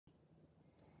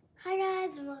Hi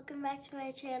guys, and welcome back to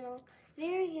my channel.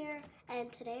 Vera here,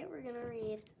 and today we're going to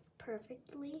read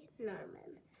Perfectly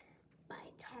Norman by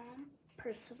Tom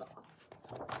Percival.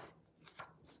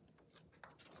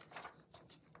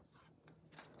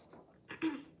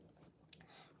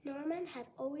 Norman had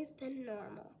always been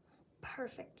normal,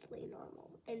 perfectly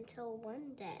normal, until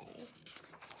one day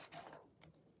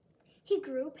he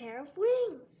grew a pair of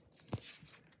wings.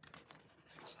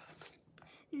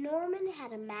 Norman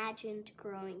had imagined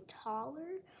growing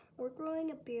taller or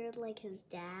growing a beard like his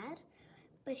dad,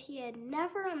 but he had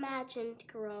never imagined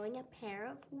growing a pair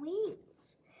of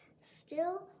wings.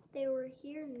 Still, they were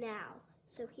here now,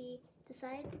 so he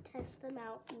decided to test them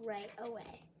out right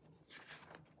away.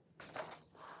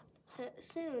 So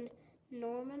soon,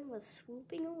 Norman was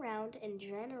swooping around and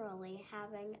generally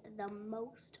having the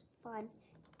most fun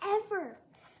ever.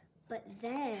 But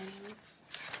then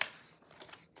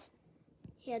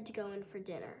he had to go in for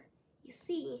dinner. You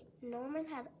see, Norman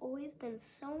had always been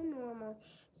so normal,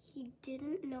 he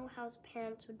didn't know how his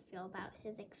parents would feel about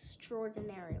his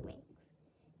extraordinary wings.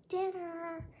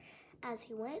 Dinner! As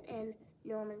he went in,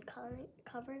 Norman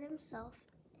covered himself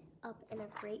up in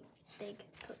a great big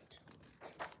coat.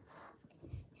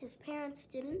 His parents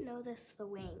didn't notice the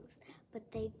wings,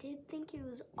 but they did think it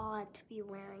was odd to be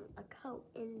wearing a coat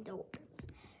indoors.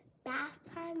 Bath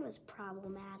time was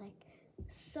problematic.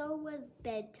 So was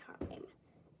bedtime.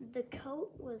 The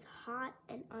coat was hot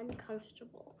and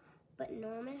uncomfortable, but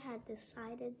Norman had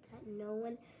decided that no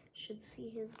one should see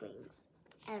his wings,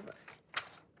 ever.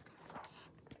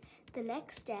 The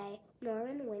next day,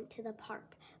 Norman went to the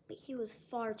park, but he was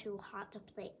far too hot to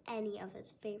play any of his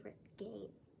favorite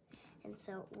games, and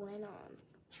so it went on.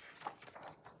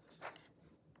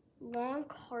 Long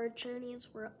car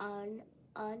journeys were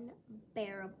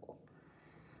unbearable.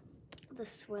 The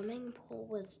swimming pool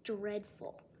was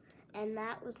dreadful, and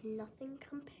that was nothing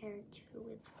compared to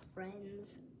his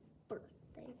friend's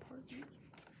birthday party.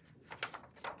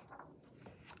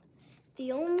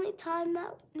 The only time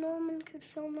that Norman could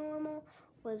feel normal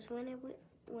was when it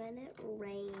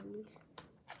rained.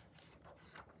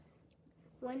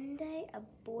 One day, a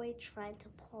boy tried to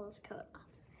pull his coat off,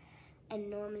 and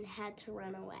Norman had to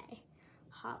run away,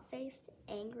 hot-faced,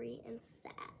 angry, and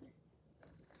sad.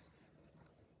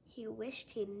 He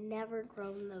wished he'd never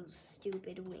grown those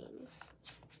stupid wings.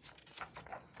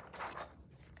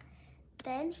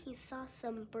 Then he saw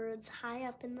some birds high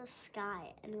up in the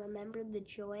sky and remembered the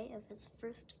joy of his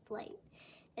first flight.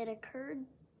 It occurred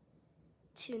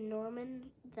to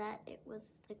Norman that it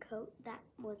was the coat that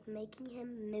was making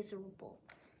him miserable,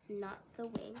 not the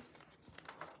wings.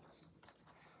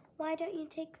 "Why don't you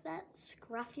take that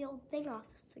scruffy old thing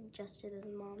off?" suggested his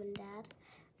mom and dad.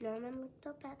 Norman looked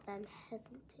up at them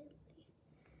hesitantly.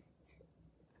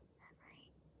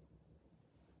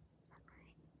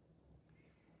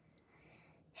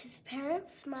 His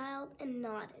parents smiled and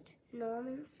nodded.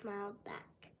 Norman smiled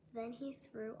back. Then he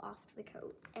threw off the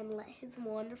coat and let his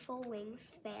wonderful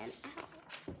wings fan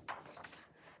out.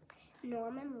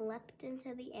 Norman leapt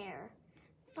into the air.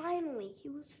 Finally, he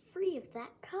was free of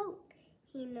that coat.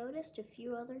 He noticed a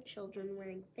few other children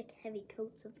wearing thick, heavy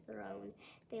coats of their own.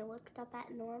 They looked up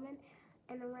at Norman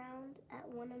and around at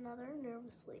one another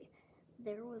nervously.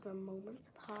 There was a moment's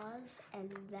pause,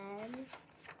 and then,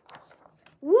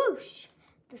 whoosh!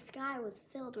 The sky was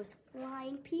filled with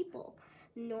flying people.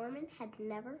 Norman had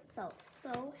never felt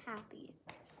so happy.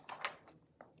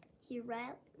 He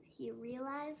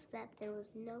realized that there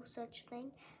was no such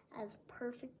thing as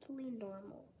perfectly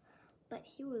normal, but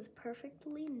he was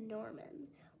perfectly Norman,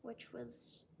 which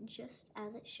was just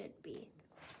as it should be.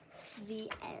 The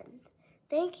end.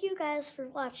 Thank you guys for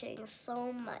watching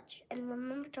so much, and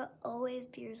remember to always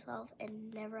be yourself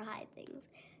and never hide things.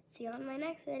 See you on my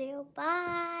next video.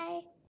 Bye!